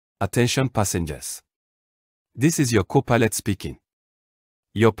Attention passengers. This is your co-pilot speaking.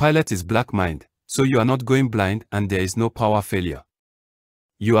 Your pilot is black mind, so you are not going blind and there is no power failure.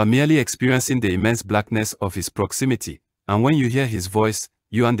 You are merely experiencing the immense blackness of his proximity, and when you hear his voice,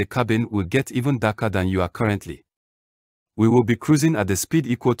 you and the cabin will get even darker than you are currently. We will be cruising at the speed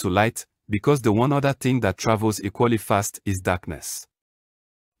equal to light, because the one other thing that travels equally fast is darkness.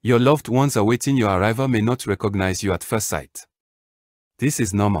 Your loved ones awaiting your arrival may not recognize you at first sight. This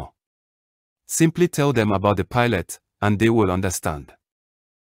is normal. Simply tell them about the pilot, and they will understand.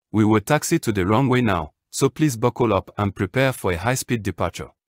 We will taxi to the runway now, so please buckle up and prepare for a high-speed departure.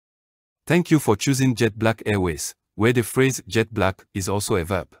 Thank you for choosing Jet Black Airways, where the phrase jet black is also a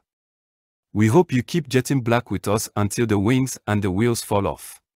verb. We hope you keep jetting black with us until the wings and the wheels fall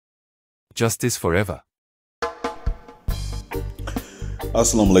off. Justice forever.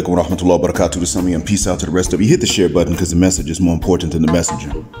 Assalamu alaikum wa rahmatullahi wa barakatuh to some of you, and peace out to the rest of you. Hit the share button because the message is more important than the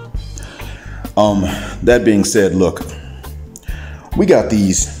messenger. That being said, look, we got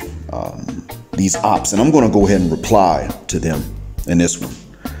these Opps, and I'm going to go ahead and reply to them in this one.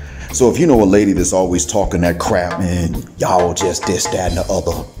 So if you know a lady that's always talking that crap, man, y'all just this, that, and the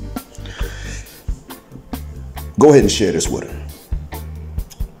other, go ahead and share this with her.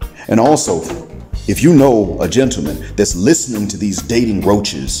 And also, if you know a gentleman that's listening to these dating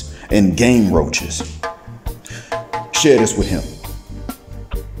roaches and game roaches, share this with him.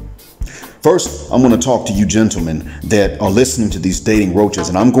 First, I'm going to talk to you gentlemen that are listening to these dating roaches,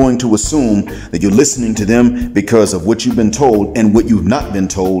 and I'm going to assume that you're listening to them because of what you've been told and what you've not been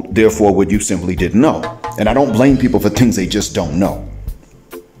told, therefore what you simply didn't know. And I don't blame people for things they just don't know.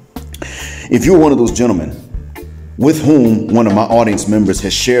 If you're one of those gentlemen with whom one of my audience members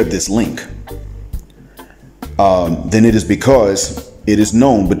has shared this link, then it is because it is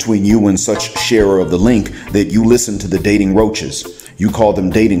known between you and such sharer of the link that you listen to the dating roaches. You call them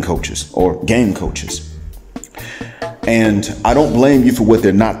dating coaches or game coaches. And I don't blame you for what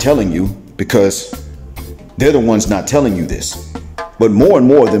they're not telling you, because they're the ones not telling you this. But more and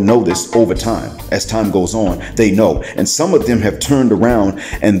more of them know this over time. As time goes on, they know. And some of them have turned around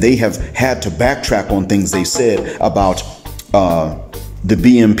and they have had to backtrack on things they said about the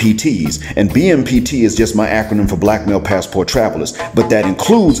BMPTs. And BMPT is just my acronym for Black Male Passport Travelers. But that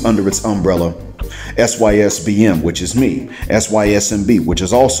includes under its umbrella SYSBM, which is me, SYSMB, which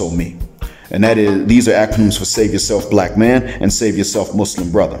is also me. And these are acronyms for Save Yourself Black Man and Save Yourself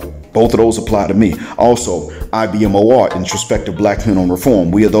Muslim Brother. Both of those apply to me. Also, IBMOR, Introspective Black Men on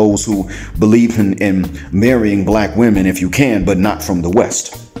Reform. We are those who believe in marrying black women if you can, but not from the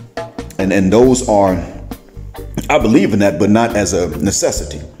West. And those are, I believe in that, but not as a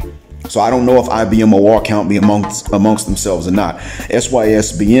necessity. So I don't know if IBMOR count me amongst themselves or not.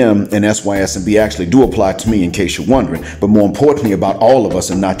 SYSBM and SYSMB actually do apply to me, in case you're wondering. But more importantly, about all of us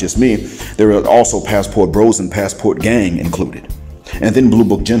and not just me, there are also Passport Bros and Passport Gang included. And then Blue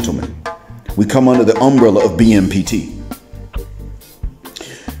Book Gentlemen. We come under the umbrella of BMPT.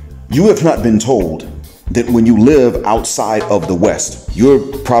 You have not been told that when you live outside of the West, you're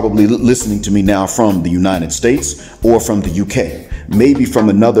probably listening to me now from the United States or from the UK. Maybe from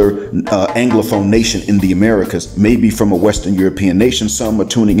another Anglophone nation in the Americas, maybe from a Western European nation. Some are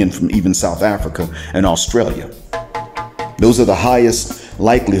tuning in from even South Africa and Australia. Those are the highest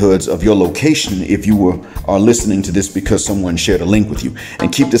likelihoods of your location if you are listening to this because someone shared a link with you.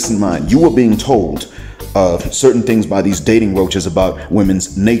 And keep this in mind, you are being told certain things by these dating roaches about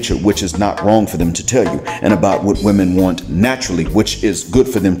women's nature, which is not wrong for them to tell you, and about what women want naturally, which is good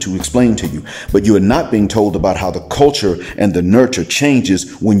for them to explain to you. But you are not being told about how the culture and the nurture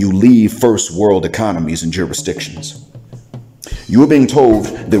changes when you leave first world economies and jurisdictions. You are being told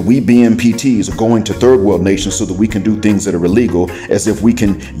that we BMPTs are going to third world nations so that we can do things that are illegal, as if we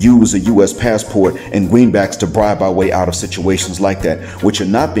can use a U.S. passport and greenbacks to bribe our way out of situations like that. What you're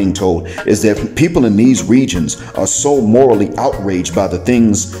not being told is that people in these regions are so morally outraged by the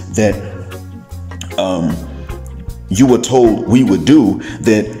things that you were told we would do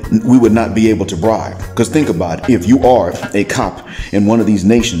that we would not be able to bribe. Because think about it, if you are a cop in one of these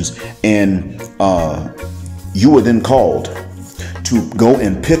nations and you were then called to go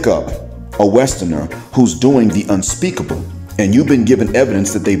and pick up a Westerner who's doing the unspeakable, and you've been given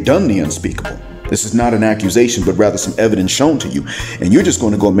evidence that they've done the unspeakable. This is not an accusation, but rather some evidence shown to you. And you're just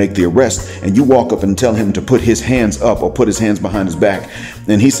going to go make the arrest, and you walk up and tell him to put his hands up or put his hands behind his back.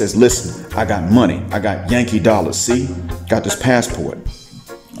 And he says, listen, I got money. I got Yankee dollars. See, got this passport.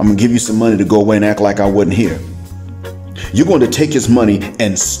 I'm going to give you some money to go away and act like I wasn't here. You're going to take his money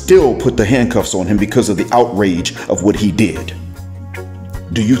and still put the handcuffs on him because of the outrage of what he did.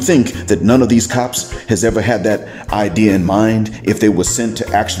 Do you think that none of these cops has ever had that idea in mind if they were sent to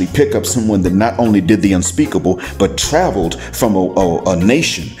actually pick up someone that not only did the unspeakable, but traveled from a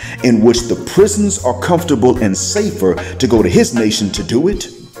nation in which the prisons are comfortable and safer to go to his nation to do it?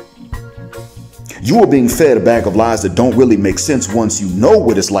 You are being fed a bag of lies that don't really make sense once you know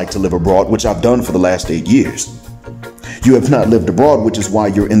what it's like to live abroad, which I've done for the last 8 years. You have not lived abroad, which is why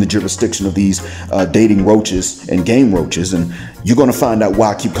you're in the jurisdiction of these dating roaches and game roaches. And you're going to find out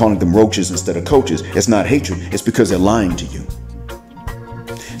why I keep calling them roaches instead of coaches. It's not hatred. It's because they're lying to you.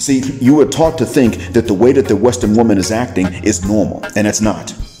 See, you were taught to think that the way that the Western woman is acting is normal, and it's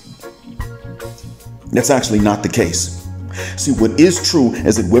not. That's actually not the case. See, what is true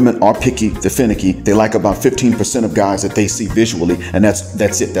is that women are picky, they're finicky. They like about 15% of guys that they see visually, and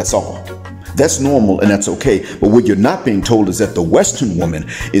that's it. That's all. That's normal and that's okay. But what you're not being told is that the Western woman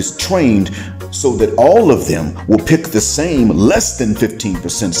is trained so that all of them will pick the same less than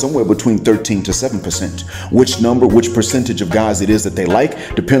 15%, somewhere between 13 to 7%. Which percentage of guys it is that they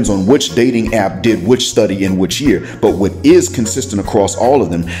like depends on which dating app did which study in which year. But what is consistent across all of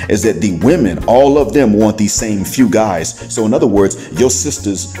them is that the women, all of them want these same few guys. So in other words, your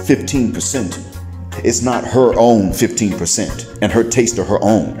sister's 15%. It's not her own 15% and her taste are her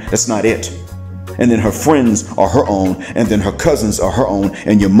own. That's not it. And then her friends are her own, and then her cousins are her own,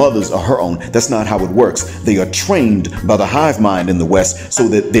 and your mothers are her own. That's not how it works. They are trained by the hive mind in the West so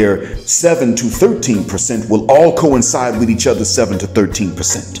that their 7 to 13% will all coincide with each other's 7 to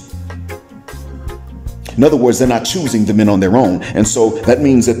 13%. In other words, they're not choosing the men on their own. And so that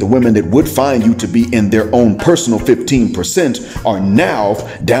means that the women that would find you to be in their own personal 15% are now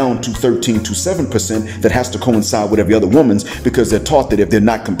down to 13 to 7% that has to coincide with every other woman's, because they're taught that if they're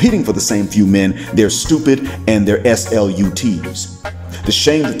not competing for the same few men, they're stupid and they're SLUTs. The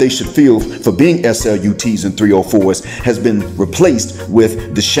shame that they should feel for being SLUTs and 304s has been replaced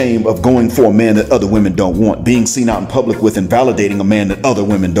with the shame of going for a man that other women don't want, being seen out in public with and validating a man that other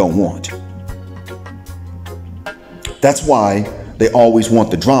women don't want. That's why they always want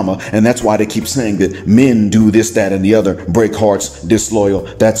the drama, and that's why they keep saying that men do this, that, and the other, break hearts, disloyal,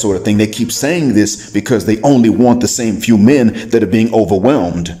 that sort of thing. They keep saying this because they only want the same few men that are being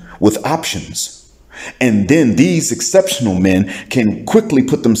overwhelmed with options. And then these exceptional men can quickly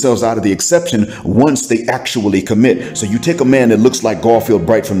put themselves out of the exception once they actually commit. So you take a man that looks like Garfield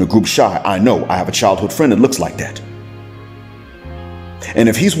Bright from the group Shy. I know, I have a childhood friend that looks like that. And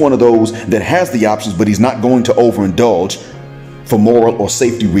if he's one of those that has the options, but he's not going to overindulge for moral or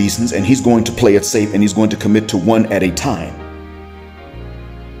safety reasons, and he's going to play it safe and he's going to commit to one at a time,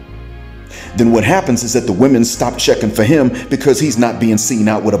 then what happens is that the women stop checking for him because he's not being seen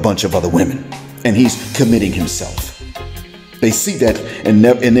out with a bunch of other women and he's committing himself. They see that and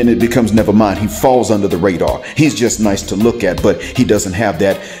then it becomes never mind. He falls under the radar. He's just nice to look at, but he doesn't have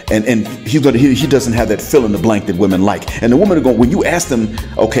that, and he doesn't have that fill in the blank that women like. And the women are going, when you ask them,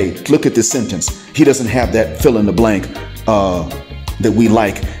 okay, look at this sentence, he doesn't have that fill in the blank that we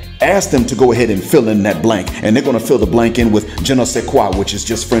like. Ask them to go ahead and fill in that blank, and they're going to fill the blank in with je ne sais quoi, which is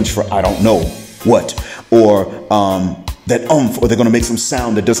just French for I don't know what, or that or they're going to make some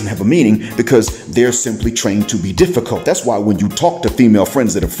sound that doesn't have a meaning because they're simply trained to be difficult. That's why when you talk to female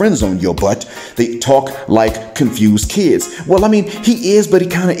friends that are friends on your butt, they talk like confused kids. Well, I mean, he is, but he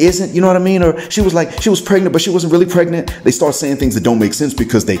kind of isn't, you know what I mean? Or she was pregnant, but she wasn't really pregnant. They start saying things that don't make sense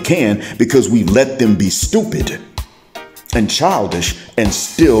because they can, because we let them be stupid and childish and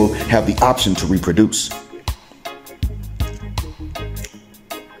still have the option to reproduce.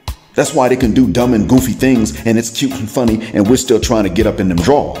 That's why they can do dumb and goofy things and it's cute and funny, and we're still trying to get up in them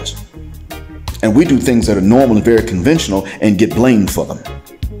drawers. And we do things that are normal and very conventional and get blamed for them.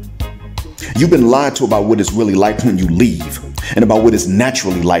 You've been lied to about what it's really like when you leave, and about what it's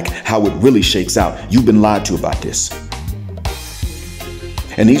naturally like, how it really shakes out. You've been lied to about this.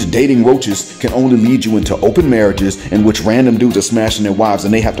 And these dating roaches can only lead you into open marriages in which random dudes are smashing their wives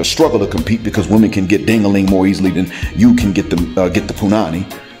and they have to struggle to compete because women can get ding-a-ling more easily than you can get the punani.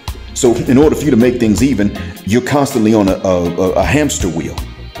 So in order for you to make things even, you're constantly on a hamster wheel.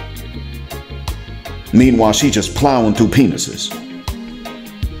 Meanwhile, she's just plowing through penises.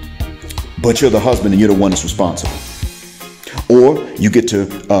 But you're the husband and you're the one that's responsible. Or you get to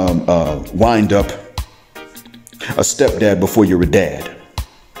wind up a stepdad before you're a dad.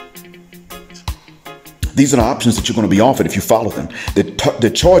 These are the options that you're going to be offered if you follow them. They're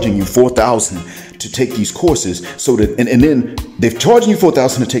charging you $4,000 to take these courses so that, and then they've charged you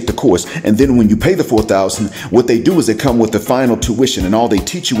 $4,000 to take the course. And then when you pay the $4,000, what they do is they come with the final tuition, and all they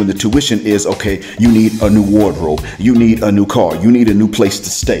teach you in the tuition is, okay, you need a new wardrobe, you need a new car, you need a new place to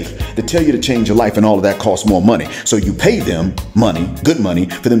stay. They tell you to change your life, and all of that costs more money. So you pay them money, good money,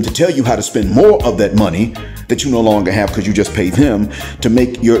 for them to tell you how to spend more of that money that you no longer have because you just paid them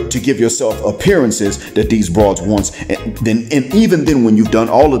to give yourself appearances that these broads want. And even then, when you've done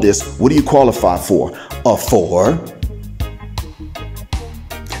all of this, what do you qualify for? A 4.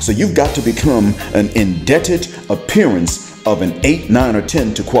 So you've got to become an indebted appearance of an 8, 9, or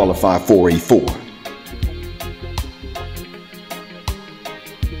 10 to qualify for a 4.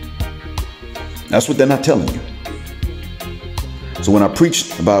 That's what they're not telling you. So when I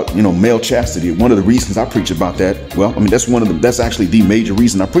preach about, male chastity, one of the reasons I preach about that, well, I mean, that's actually the major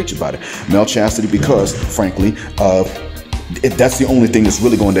reason I preach about it. Male chastity, because frankly, that's the only thing that's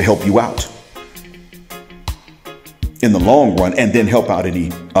really going to help you out in the long run, and then help out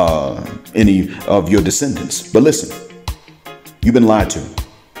any of your descendants. But listen, you've been lied to.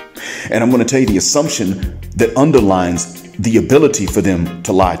 And I'm going to tell you the assumption that underlines the ability for them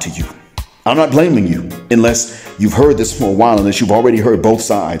to lie to you. I'm not blaming you unless you've heard this for a while, unless you've already heard both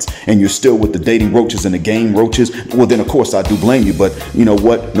sides and you're still with the dating roaches and the game roaches. Well, then of course I do blame you, but you know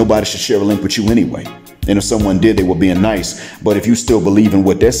what? Nobody should share a link with you anyway. And if someone did, they were being nice. But if you still believe in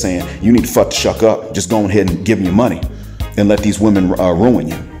what they're saying, you need to fuck the shuck up. Just go ahead and give them your money and let these women ruin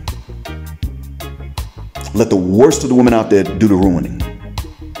you. Let the worst of the women out there do the ruining,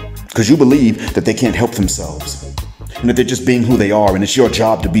 because you believe that they can't help themselves. And that they're just being who they are, and it's your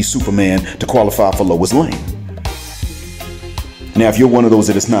job to be Superman to qualify for Lois Lane. Now, if you're one of those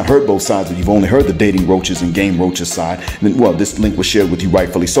that has not heard both sides, and you've only heard the dating roaches and game roaches side, then, well, this link was shared with you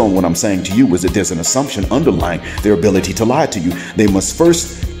rightfully so. And what I'm saying to you is that there's an assumption underlying their ability to lie to you. They must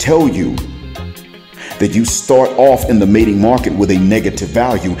first tell you that you start off in the mating market with a negative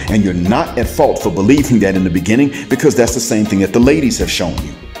value, and you're not at fault for believing that in the beginning, because that's the same thing that the ladies have shown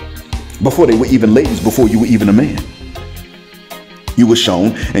you. Before they were even ladies, before you were even a man. You were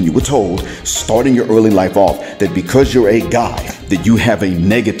shown and you were told, starting your early life off, that because you're a guy, that you have a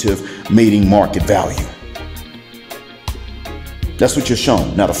negative mating market value. That's what you're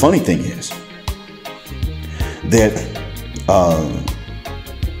shown. Now, the funny thing is that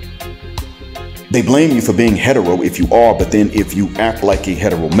they blame you for being hetero if you are, but then if you act like a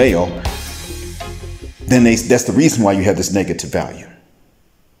hetero male, then that's the reason why you have this negative value.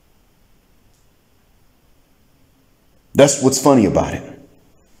 That's what's funny about it.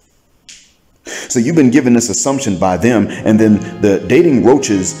 So you've been given this assumption by them, and then the dating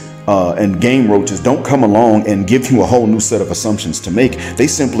roaches and game roaches don't come along and give you a whole new set of assumptions to make. They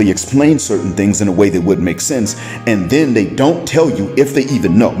simply explain certain things in a way that would make sense, and then they don't tell you if they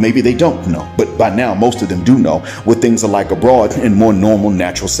even know. Maybe they don't know, but by now most of them do know what things are like abroad in more normal,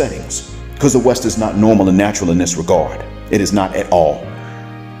 natural settings. Because the West is not normal and natural in this regard. It is not at all.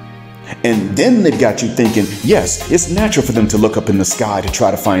 And then they've got you thinking, yes, it's natural for them to look up in the sky to try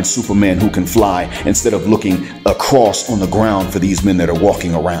to find Superman who can fly, instead of looking across on the ground for these men that are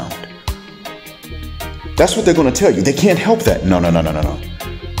walking around. That's what they're going to tell you. They can't help that. No.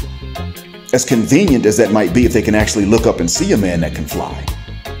 As convenient as that might be, if they can actually look up and see a man that can fly,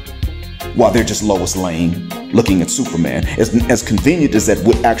 while they're just Lois Lane looking at Superman, as convenient as that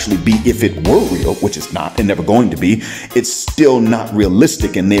would actually be if it were real, which it's not and never going to be, it's still not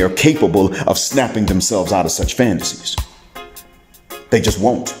realistic, and they are capable of snapping themselves out of such fantasies. They just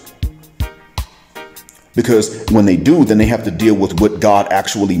won't. Because when they do, then they have to deal with what God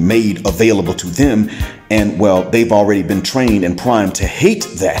actually made available to them. And well, they've already been trained and primed to hate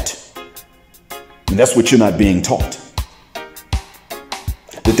that. And that's what you're not being taught.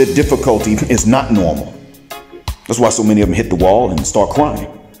 That their difficulty is not normal. That's why so many of them hit the wall and start crying.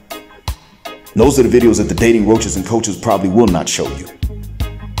 Those are the videos that the dating roaches and coaches probably will not show you.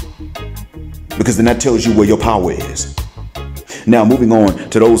 Because then that tells you where your power is. Now, moving on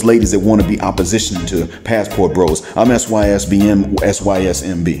to those ladies that want to be opposition to passport bros. I'm SYSBM,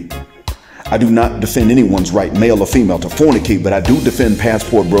 SYSMB. I do not defend anyone's right, male or female, to fornicate, but I do defend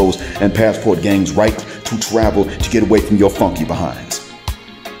passport bros and passport gangs' right to travel, to get away from your funky behinds.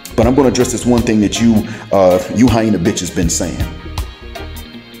 But I'm going to address this one thing that you hyena bitch has been saying.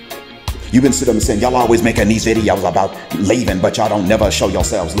 You've been sitting up and saying, y'all always making these videos about leaving, but y'all don't never show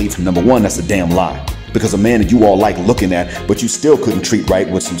yourselves leaving. Number one, that's a damn lie. Because a man that you all like looking at, but you still couldn't treat right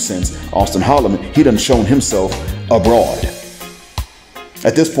with some sense, Austin Holloman, he done shown himself abroad.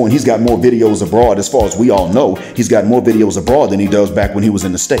 At this point, he's got more videos abroad. As far as we all know, he's got more videos abroad than he does back when he was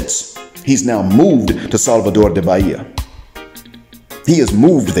in the States. He's now moved to Salvador de Bahia. He has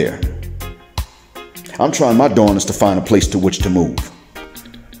moved there. I'm trying my darnest to find a place to which to move.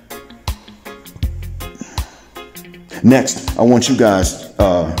 Next, I want you guys,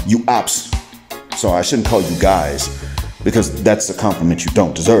 you Opps. Sorry, I shouldn't call you guys because that's a compliment you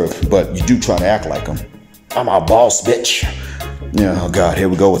don't deserve, but you do try to act like them. I'm a boss, bitch. Yeah, oh God, here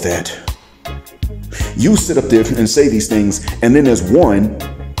we go with that. You sit up there and say these things, and then there's one,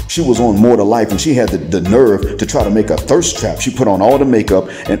 she was on More to Life, and she had the nerve to try to make a thirst trap. She put on all the makeup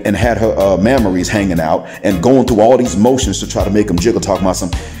and had her mammaries hanging out and going through all these motions to try to make them jiggle, talking about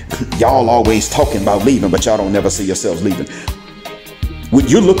some, y'all always talking about leaving, but y'all don't never see yourselves leaving. What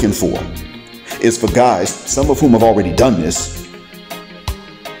you're looking for is for guys, some of whom have already done this,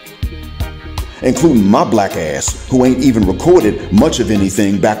 including my black ass, who ain't even recorded much of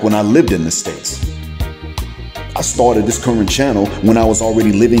anything back when I lived in the States. I started this current channel when I was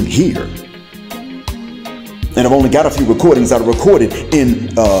already living here. And I've only got a few recordings that are recorded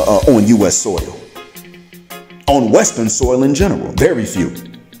on US soil. On Western soil in general, very few.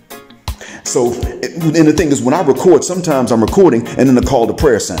 So, and the thing is, when I record, sometimes I'm recording and then the call to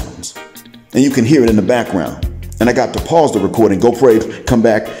prayer sounds. And you can hear it in the background. And I got to pause the recording, go pray, come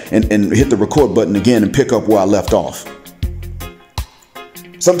back and hit the record button again and pick up where I left off.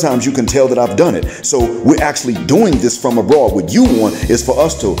 Sometimes you can tell that I've done it. So we're actually doing this from abroad. What you want is for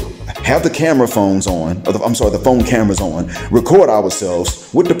us to have the camera phones on, or the phone cameras on, record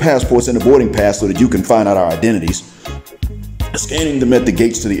ourselves with the passports and the boarding pass so that you can find out our identities, scanning them at the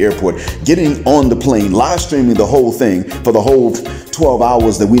gates to the airport, getting on the plane, live streaming the whole thing for the whole 12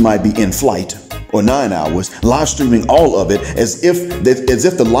 hours that we might be in flight, or 9 hours, live streaming all of it as if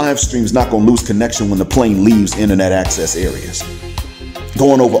the live stream's not going to lose connection when the plane leaves internet access areas.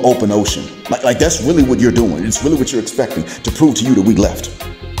 Going over open ocean. Like that's really what you're doing. It's really what you're expecting to prove to you that we left.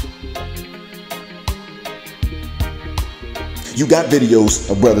 You got videos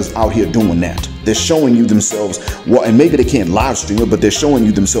of brothers out here doing that. They're showing you themselves, and maybe they can't live stream it, but they're showing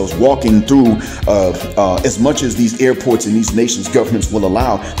you themselves walking through, as much as these airports and these nations' governments will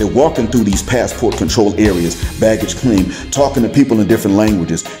allow, they're walking through these passport control areas, baggage claim, talking to people in different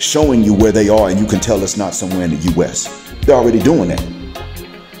languages, showing you where they are, and you can tell it's not somewhere in the US. They're already doing that.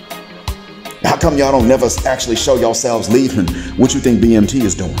 How come y'all don't never actually show yourselves leaving? What you think BMT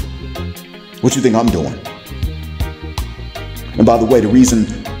is doing? What you think I'm doing? And by the way, the reason,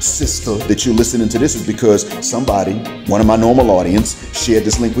 sister, that you're listening to this is because somebody, one of my normal audience, shared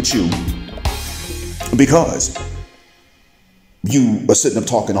this link with you because you are sitting up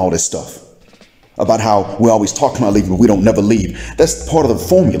talking all this stuff about how we always talk about leaving, but we don't never leave. That's part of the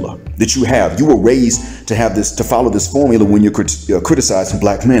formula that you have. You were raised to have this, to follow this formula when you're criticizing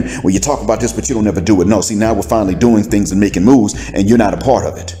black men. Well, you talk about this, but you don't ever do it. No, see, now we're finally doing things and making moves, and you're not a part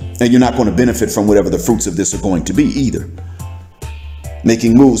of it. And you're not going to benefit from whatever the fruits of this are going to be either.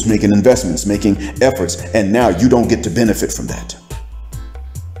 Making moves, making investments, making efforts, and now you don't get to benefit from that.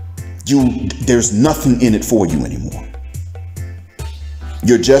 There's nothing in it for you anymore.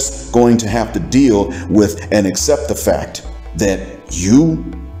 You're just going to have to deal with and accept the fact that you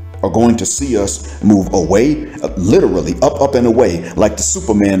are going to see us move away, literally up and away, like the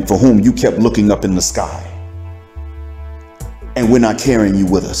Superman for whom you kept looking up in the sky. And we're not carrying you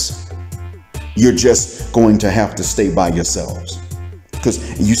with us. You're just going to have to stay by yourselves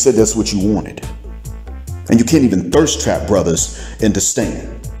because you said that's what you wanted. And you can't even thirst trap brothers into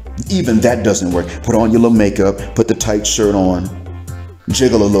staying. Even that doesn't work. Put on your little makeup, put the tight shirt on,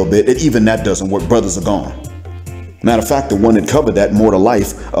 jiggle a little bit. Even that doesn't work. Brothers are gone. Matter of fact, the one that covered that, More to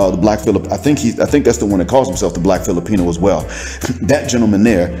Life, the Black Philip, I think that's the one that calls himself the Black Filipino as well. That gentleman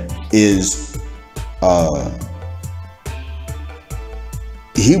there is,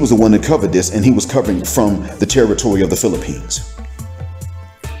 he was the one that covered this, and he was covering from the territory of the Philippines.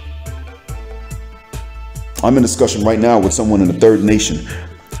 I'm in discussion right now with someone in the third nation,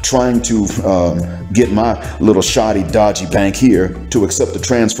 trying to get my little shoddy, dodgy bank here to accept the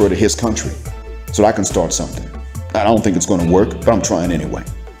transfer to his country so that I can start something. I don't think it's going to work, but I'm trying anyway.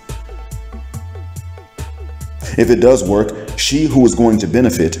 If it does work, she who is going to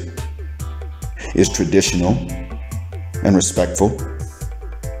benefit is traditional and respectful.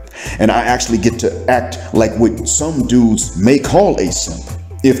 And I actually get to act like what some dudes may call a simp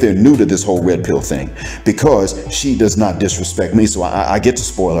if they're new to this whole red pill thing, because she does not disrespect me. So I get to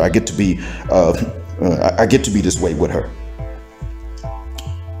spoil her. I get to be this way with her.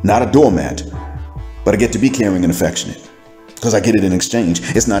 Not a doormat, but I get to be caring and affectionate because I get it in exchange.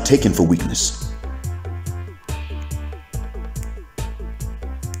 It's not taken for weakness.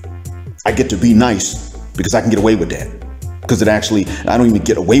 I get to be nice because I can get away with that because I don't even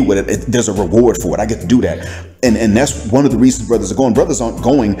get away with it. There's a reward for it. I get to do that. And that's one of the reasons brothers are going. Brothers aren't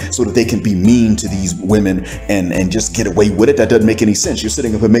going so that they can be mean to these women and just get away with it. That doesn't make any sense. You're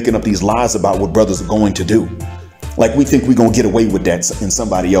sitting up and making up these lies about what brothers are going to do. Like we think we're going to get away with that in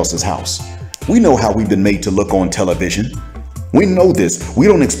somebody else's house. We know how we've been made to look on television. We know this. We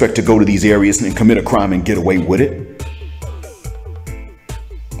don't expect to go to these areas and commit a crime and get away with it.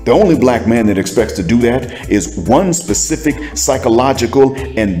 The only black man that expects to do that is one specific psychological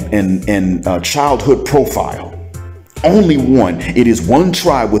and childhood profile. Only one. It is one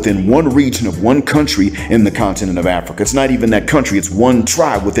tribe within one region of one country in the continent of Africa. It's not even that country. It's one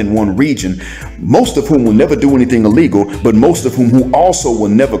tribe within one region, most of whom will never do anything illegal, but most of whom who also will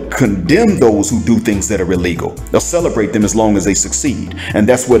never condemn those who do things that are illegal. They'll celebrate them as long as they succeed. And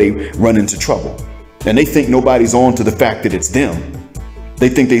that's where they run into trouble. And they think nobody's on to the fact that it's them. They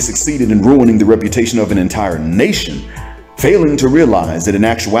think they succeeded in ruining the reputation of an entire nation, failing to realize that in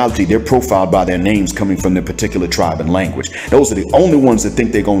actuality, they're profiled by their names coming from their particular tribe and language. Those are the only ones that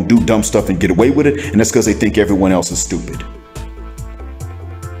think they're going to do dumb stuff and get away with it, and that's because they think everyone else is stupid.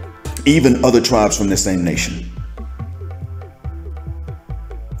 Even other tribes from the same nation.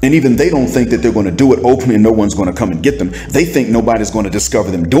 And even they don't think that they're going to do it openly and no one's going to come and get them. They think nobody's going to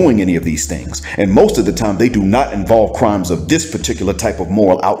discover them doing any of these things. And most of the time, they do not involve crimes of this particular type of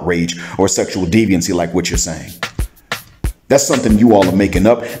moral outrage or sexual deviancy like what you're saying. That's something you all are making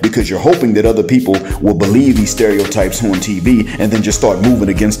up because you're hoping that other people will believe these stereotypes on TV and then just start moving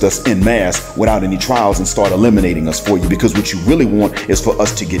against us en masse without any trials and start eliminating us for you. Because what you really want is for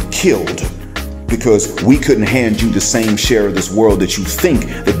us to get killed. Because we couldn't hand you the same share of this world that you think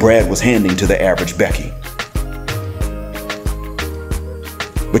that Brad was handing to the average Becky.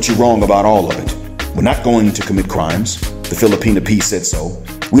 But you're wrong about all of it. We're not going to commit crimes. The Filipina P said so.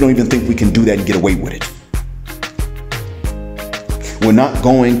 We don't even think we can do that and get away with it. We're not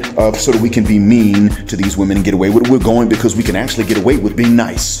going so that we can be mean to these women and get away with it. We're going because we can actually get away with being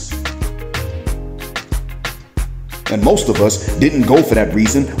nice. And most of us didn't go for that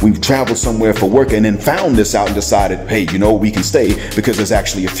reason. We've traveled somewhere for work and then found this out and decided, hey, you know, we can stay because there's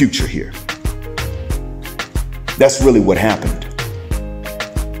actually a future here. That's really what happened.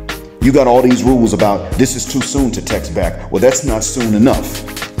 You got all these rules about this is too soon to text back. Well, that's not soon enough.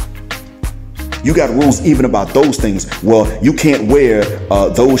 You got rules even about those things. Well, you can't wear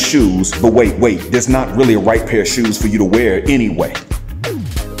those shoes, but wait, there's not really a right pair of shoes for you to wear anyway.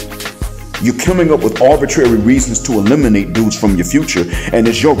 You're coming up with arbitrary reasons to eliminate dudes from your future, and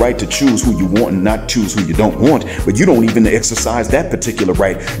it's your right to choose who you want and not choose who you don't want, but you don't even exercise that particular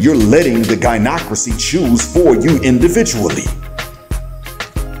right. You're letting the gynocracy choose for you individually.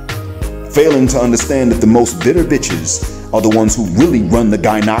 Failing to understand that the most bitter bitches are the ones who really run the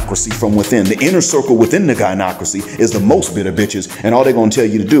gynocracy from within. The inner circle within the gynocracy is the most bitter bitches, and all they're going to tell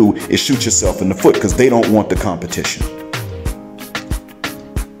you to do is shoot yourself in the foot because they don't want the competition.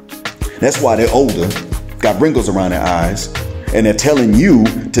 That's why they're older, got wrinkles around their eyes, and they're telling you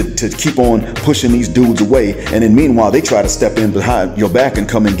to keep on pushing these dudes away. And then meanwhile, they try to step in behind your back and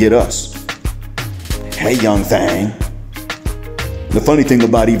come and get us. Hey, young thing. The funny thing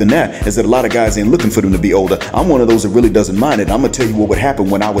about even that is that a lot of guys ain't looking for them to be older. I'm one of those that really doesn't mind it. I'm going to tell you what would happen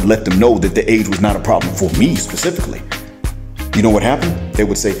when I would let them know that the age was not a problem for me specifically. You know what happened? They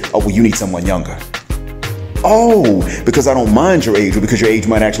would say, oh, well, you need someone younger. Oh, because I don't mind your age, or because your age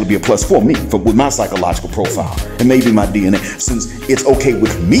might actually be a plus for me, with my psychological profile and maybe my DNA. Since it's okay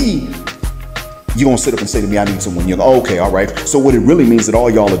with me, you gonna sit up and say to me, I need someone younger. Okay, all right. So what it really means that all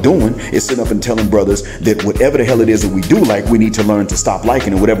y'all are doing is sitting up and telling brothers that whatever the hell it is that we do like, we need to learn to stop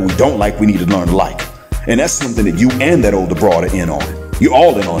liking, and whatever we don't like, we need to learn to like. And that's something that you and that older broad are in on. You're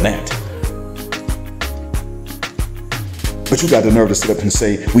all in on that. But you got the nerve to sit up and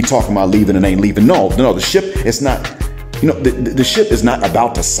say, we talking about leaving and ain't leaving. No, the ship is not, the ship is not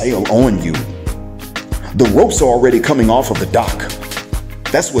about to sail on you. The ropes are already coming off of the dock.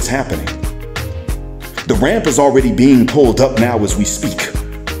 That's what's happening. The ramp is already being pulled up now as we speak.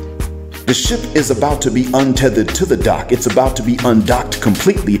 The ship is about to be untethered to the dock. It's about to be undocked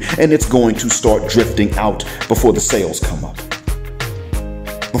completely, and it's going to start drifting out before the sails come up.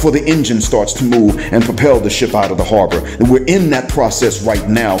 Before the engine starts to move and propel the ship out of the harbor. And we're in that process right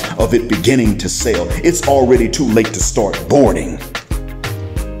now of it beginning to sail. It's already too late to start boarding.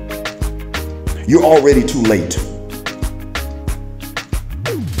 You're already too late.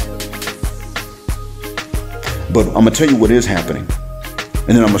 But I'm gonna tell you what is happening,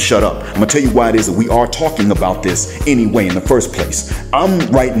 and then I'm gonna shut up. I'm gonna tell you why it is that we are talking about this anyway in the first place.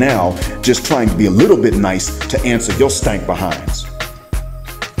 I'm right now just trying to be a little bit nice to answer your stank behinds.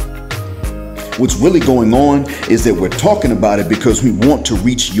 What's really going on is that we're talking about it because we want to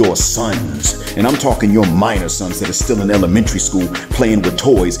reach your sons. And I'm talking your minor sons that are still in elementary school playing with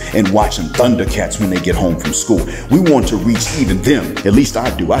toys and watching Thundercats when they get home from school. We want to reach even them. At least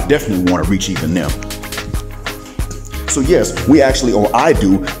I do. I definitely want to reach even them. So yes,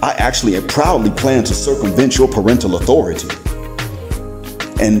 I actually proudly plan to circumvent your parental authority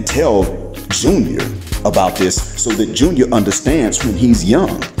and tell Junior about this so that Junior understands when he's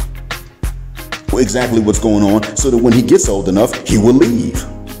young exactly what's going on, so that when he gets old enough, he will leave.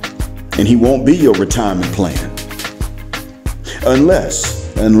 And he won't be your retirement plan.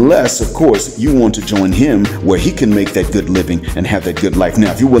 Unless, of course, you want to join him where he can make that good living and have that good life.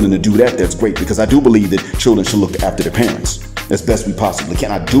 Now, if you're willing to do that, that's great, because I do believe that children should look after their parents as best we possibly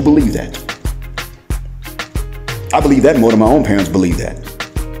can. I do believe that. I believe that more than my own parents believe that.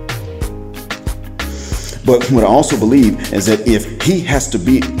 But what I also believe is that if he has to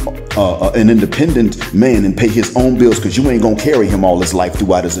be an independent man and pay his own bills, because you ain't gonna carry him all his life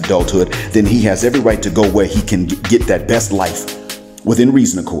throughout his adulthood, then he has every right to go where he can get that best life, within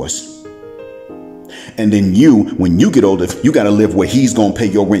reason, of course. And then you, when you get older, you gotta live where he's gonna pay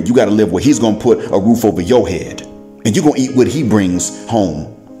your rent. You gotta live where he's gonna put a roof over your head, and you're gonna eat what he brings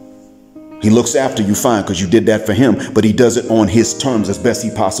home. He looks after you fine because you did that for him, but he does it on his terms as best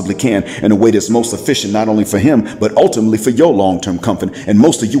he possibly can in a way that's most efficient, not only for him, but ultimately for your long-term comfort. And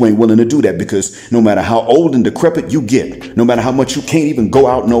most of you ain't willing to do that, because no matter how old and decrepit you get, no matter how much you can't even go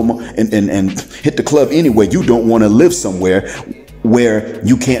out no more and hit the club anyway, you don't want to live somewhere where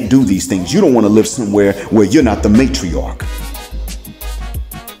you can't do these things. You don't want to live somewhere where you're not the matriarch.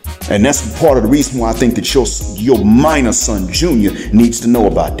 And that's part of the reason why I think that your minor son, Junior, needs to know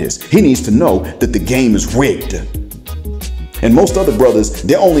about this. He needs to know that the game is rigged. And most other brothers,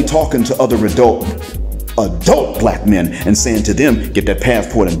 they're only talking to other adult black men and saying to them, get that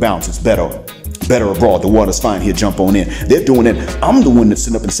passport and bounce. It's better abroad. The water's fine here. Jump on in. They're doing it. I'm the one that's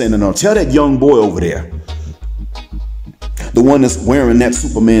sitting up and saying, no, tell that young boy over there, the one that's wearing that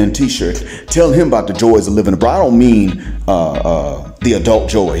Superman t-shirt, tell him about the joys of living abroad. I don't mean the adult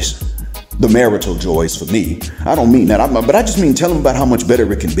joys, the marital joys for me. I don't mean that, but I just mean tell him about how much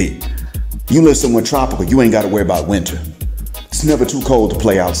better it can be. You live somewhere tropical, you ain't got to worry about winter. It's never too cold to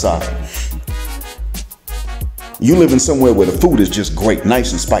play outside. You live in somewhere where the food is just great,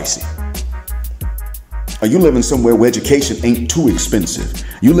 nice and spicy. Or you live in somewhere where education ain't too expensive.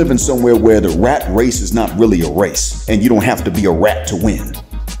 You live in somewhere where the rat race is not really a race, and you don't have to be a rat to win.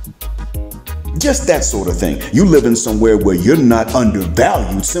 Just that sort of thing. You live in somewhere where you're not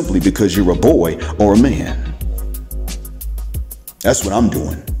undervalued simply because you're a boy or a man. That's what I'm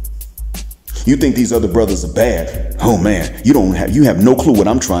doing. You think these other brothers are bad? Oh man, you have no clue what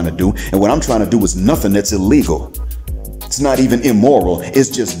I'm trying to do. And what I'm trying to do is nothing that's illegal. It's not even immoral. It's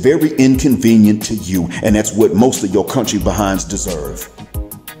just very inconvenient to you. And that's what most of your country behinds deserve.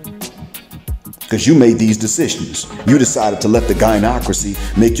 Because you made these decisions. You decided to let the gynocracy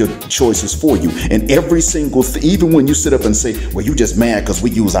make your choices for you. And every single thing, even when you sit up and say, well, you just mad because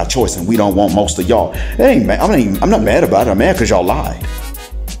we use our choice and we don't want most of y'all. I'm not mad about it. I'm mad because y'all lied.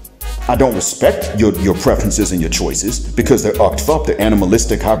 I don't respect your preferences and your choices because they're ucked up. They're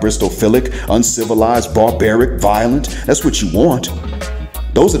animalistic, hybristophilic, uncivilized, barbaric, violent. That's what you want.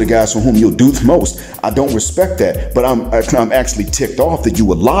 Those are the guys for whom you'll do the most. I don't respect that, but I'm actually ticked off that you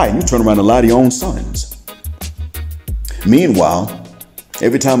would lie and you turn around and lie to your own sons. Meanwhile,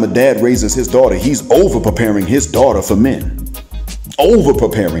 every time a dad raises his daughter, he's over-preparing his daughter for men.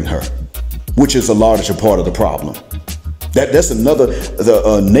 Over-preparing her, which is a larger part of the problem. That's another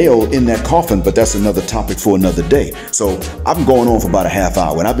nail in that coffin, but that's another topic for another day. So I've been going on for about a half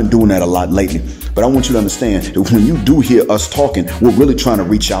hour, and I've been doing that a lot lately. But I want you to understand that when you do hear us talking, we're really trying to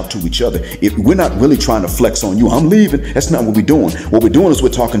reach out to each other. If we're not really trying to flex on you, I'm leaving. That's not what we're doing. What we're doing is we're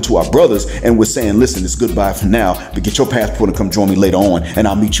talking to our brothers, and we're saying, listen, it's goodbye for now, but get your passport and come join me later on, and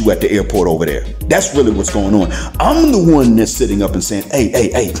I'll meet you at the airport over there. That's really what's going on. I'm the one that's sitting up and saying,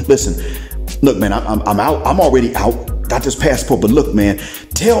 hey, listen, look, man, I'm out. I'm already out. Got this passport, but look, man,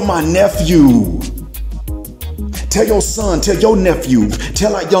 tell my nephew, tell your son, tell your nephew,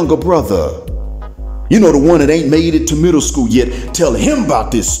 tell our younger brother, you know, the one that ain't made it to middle school yet, tell him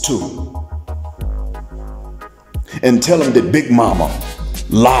about this too. And tell him that Big Mama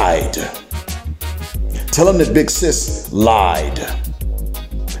lied. Tell him that Big Sis lied.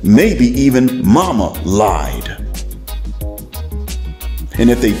 Maybe even Mama lied. And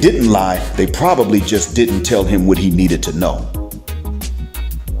if they didn't lie, they probably just didn't tell him what he needed to know.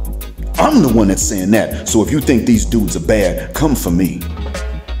 I'm the one that's saying that. So if you think these dudes are bad, come for me.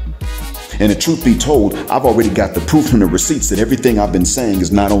 And the truth be told, I've already got the proof and the receipts that everything I've been saying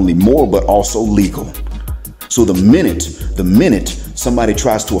is not only moral, but also legal. So the minute somebody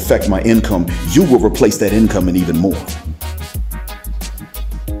tries to affect my income, you will replace that income and even more.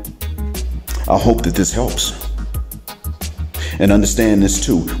 I hope that this helps. And understand this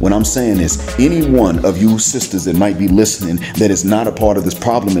too. When I'm saying this, any one of you sisters that might be listening that is not a part of this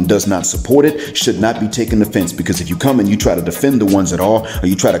problem and does not support it should not be taking offense, because if you come and you try to defend the ones that are, or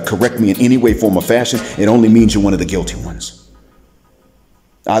you try to correct me in any way, form, or fashion, it only means you're one of the guilty ones.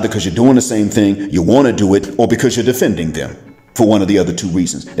 Either because you're doing the same thing, you want to do it, or because you're defending them for one of the other two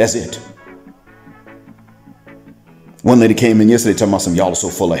reasons. That's it. One lady came in yesterday talking about some y'all are so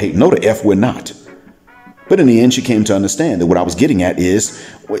full of hate. No, the F we're not. But in the end, she came to understand that what I was getting at is,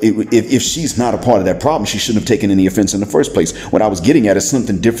 if she's not a part of that problem, she shouldn't have taken any offense in the first place. What I was getting at is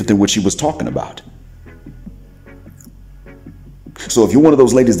something different than what she was talking about. So if you're one of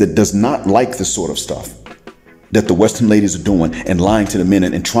those ladies that does not like this sort of stuff that the Western ladies are doing and lying to the men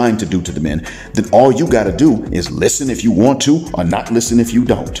and trying to do to the men, then all you got to do is listen if you want to, or not listen if you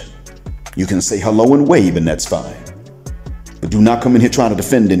don't. You can say hello and wave, and that's fine. But do not come in here trying to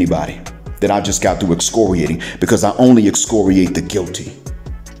defend anybody that I just got through excoriating, because I only excoriate the guilty.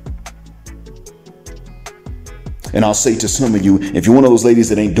 And I'll say to some of you, if you're one of those ladies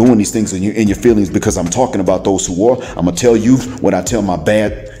that ain't doing these things in your feelings because I'm talking about those who are, I'm going to tell you what I tell my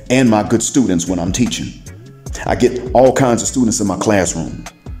bad and my good students when I'm teaching. I get all kinds of students in my classroom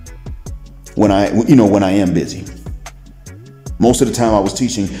when I am busy. Most of the time I was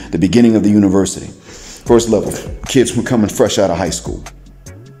teaching the beginning of the university. First level, kids were coming fresh out of high school.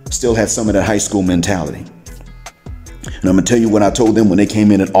 Still had some of that high school mentality. And I'm going to tell you what I told them when they came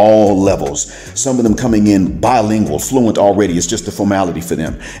in at all levels. Some of them coming in bilingual, fluent already. It's just a formality for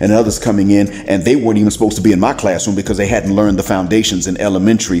them. And others coming in, and they weren't even supposed to be in my classroom because they hadn't learned the foundations in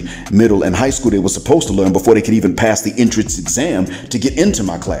elementary, middle, and high school they were supposed to learn before they could even pass the entrance exam to get into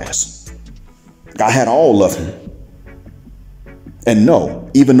my class. I had all of them. And no,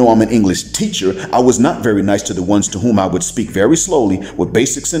 even though I'm an English teacher, I was not very nice to the ones to whom I would speak very slowly with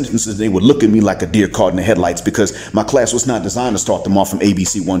basic sentences. They would look at me like a deer caught in the headlights, because my class was not designed to start them off from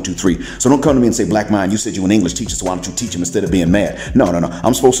ABC 1, 2, 3. So don't come to me and say, Black man, you said you're an English teacher, so why don't you teach them instead of being mad? No.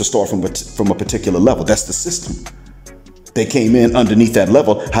 I'm supposed to start from a particular level. That's the system. They came in underneath that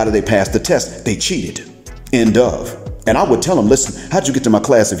level. How did they pass the test? They cheated. End of. And I would tell them, listen, how'd you get to my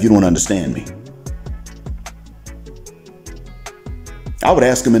class if you don't understand me? I would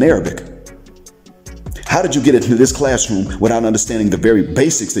ask them in Arabic, how did you get into this classroom without understanding the very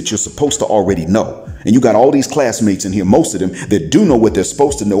basics that you're supposed to already know? And you got all these classmates in here, most of them that do know what they're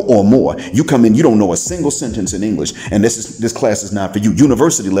supposed to know or more. You come in, you don't know a single sentence in English, and this class is not for you.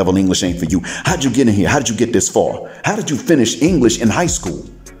 University level English ain't for you. How'd you get in here? How did you get this far? How did you finish English in high school?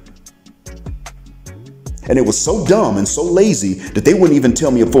 And it was so dumb and so lazy that they wouldn't even tell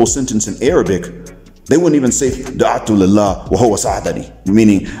me a full sentence in Arabic. They wouldn't even say, Da'atu lillah wa huwa sa'adani,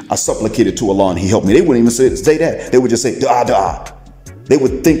 meaning I supplicated to Allah and He helped me. They wouldn't even say that. They would just say, da'a. They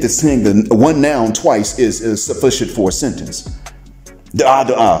would think that saying the one noun twice is sufficient for a sentence.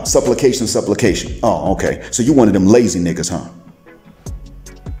 Da'a, supplication. Oh, okay. So you one of them lazy niggas, huh?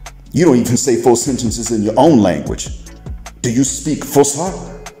 You don't even say full sentences in your own language. Do you speak Fusha?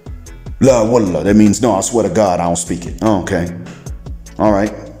 La wallah. That means, no, I swear to God, I don't speak it. Oh, okay. All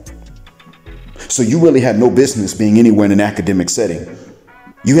right. So you really had no business being anywhere in an academic setting.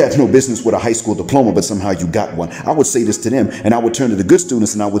 You had no business with a high school diploma, but somehow you got one. I would say this to them, and I would turn to the good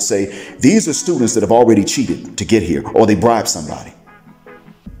students and I would say, these are students that have already cheated to get here, or they bribed somebody.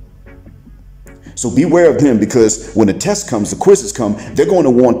 So beware of them, because when the test comes, the quizzes come, they're going to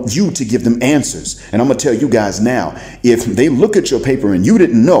want you to give them answers. And I'm going to tell you guys now, if they look at your paper and you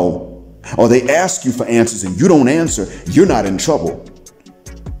didn't know, or they ask you for answers and you don't answer, you're not in trouble.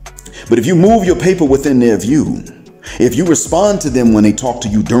 But if you move your paper within their view, if you respond to them when they talk to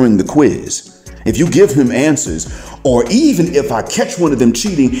you during the quiz, if you give them answers, or even if I catch one of them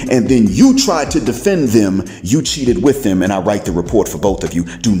cheating and then you try to defend them, you cheated with them, and I write the report for both of you.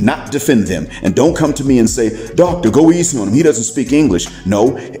 Do not defend them. And don't come to me and say, doctor, go easy on him. He doesn't speak English.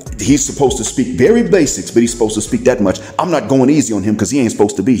 No, he's supposed to speak very basics, but he's supposed to speak that much. I'm not going easy on him because he ain't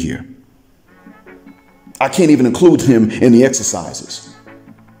supposed to be here. I can't even include him in the exercises.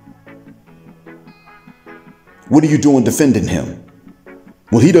 What are you doing defending him?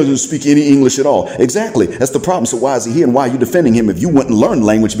 Well, he doesn't speak any English at all. Exactly. That's the problem. So why is he here, and why are you defending him if you went and learned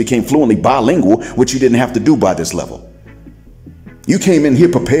language, became fluently bilingual, which you didn't have to do by this level? You came in here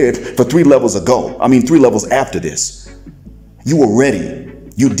prepared for 3 levels ago. 3 levels after this. You were ready.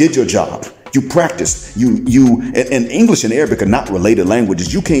 You did your job. You practiced. And English and Arabic are not related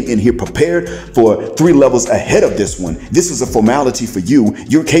languages. You came in here prepared for 3 levels ahead of this one. This is a formality for you.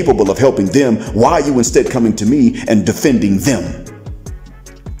 You're capable of helping them. Why are you instead coming to me and defending them?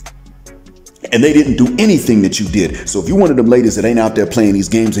 And they didn't do anything that you did. So if you're one of them ladies that ain't out there playing these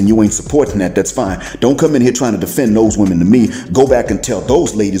games and you ain't supporting that, that's fine. Don't come in here trying to defend those women to me. Go back and tell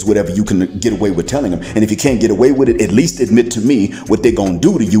those ladies whatever you can get away with telling them. And if you can't get away with it, at least admit to me what they're going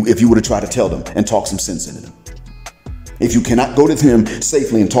to do to you if you were to try to tell them and talk some sense into them. If you cannot go to them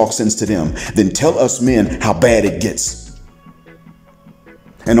safely and talk sense to them, then tell us men how bad it gets.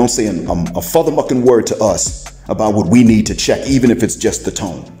 And don't say a further-mucking word to us about what we need to check, even if it's just the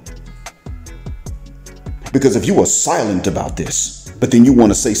tone. Because if you are silent about this, but then you want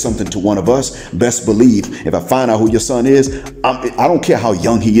to say something to one of us, best believe if I find out who your son is, I don't care how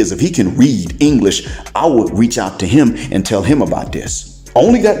young he is. If he can read English, I will reach out to him and tell him about this.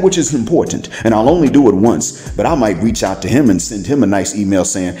 Only that which is important. And I'll only do it once, but I might reach out to him and send him a nice email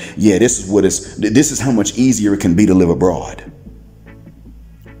saying, yeah, this is how much easier it can be to live abroad.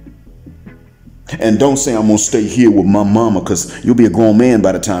 And don't say I'm going to stay here with my mama, because you'll be a grown man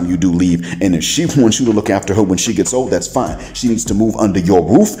by the time you do leave. And if she wants you to look after her when she gets old, that's fine. She needs to move under your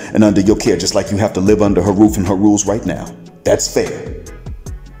roof and under your care, just like you have to live under her roof and her rules right now. That's fair.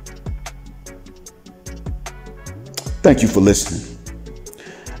 Thank you for listening.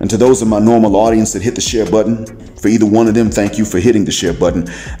 And to those of my normal audience that hit the share button, for either one of them, thank you for hitting the share button.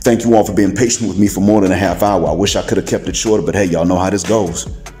 Thank you all for being patient with me for more than a half hour. I wish I could have kept it shorter, but hey, y'all know how this goes.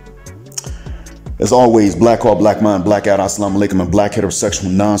 As always, black heart, black mind, black out, assalamu alaikum, and black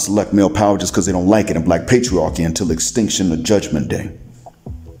heterosexual non-select male power just because they don't like it, and black patriarchy until extinction or judgment day.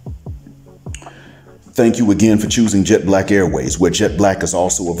 Thank you again for choosing Jet Black Airways, where jet black is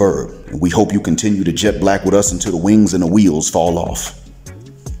also a verb. And we hope you continue to jet black with us until the wings and the wheels fall off.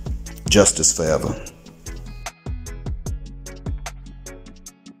 Justice forever.